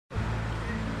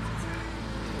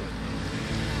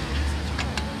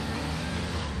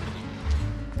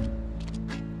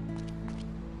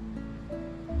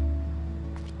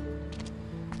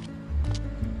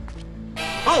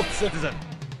out, citizen!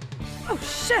 Oh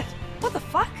shit! What the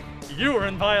fuck? You are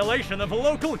in violation of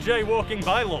local jaywalking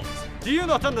bylaws. Do you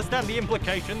not understand the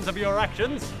implications of your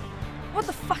actions? What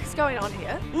the fuck is going on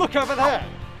here? Look over there!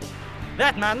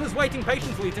 That man was waiting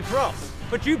patiently to cross,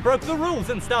 but you broke the rules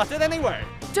and started anyway.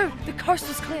 Dude, the coast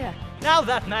was clear. Now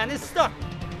that man is stuck.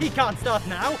 He can't start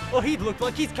now, or he'd look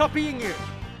like he's copying you.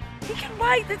 He can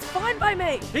wait, that's fine by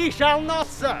me. He shall not,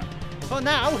 sir. For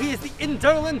now, he is the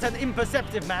indolent and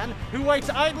imperceptive man who waits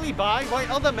idly by while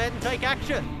other men take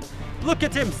action. Look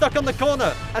at him stuck on the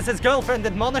corner as his girlfriend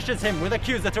admonishes him with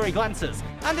accusatory glances.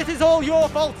 And it is all your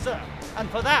fault, sir. And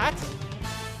for that...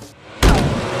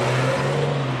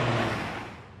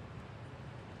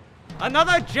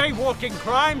 Another jaywalking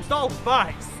crime solved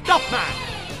by Stop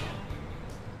Man!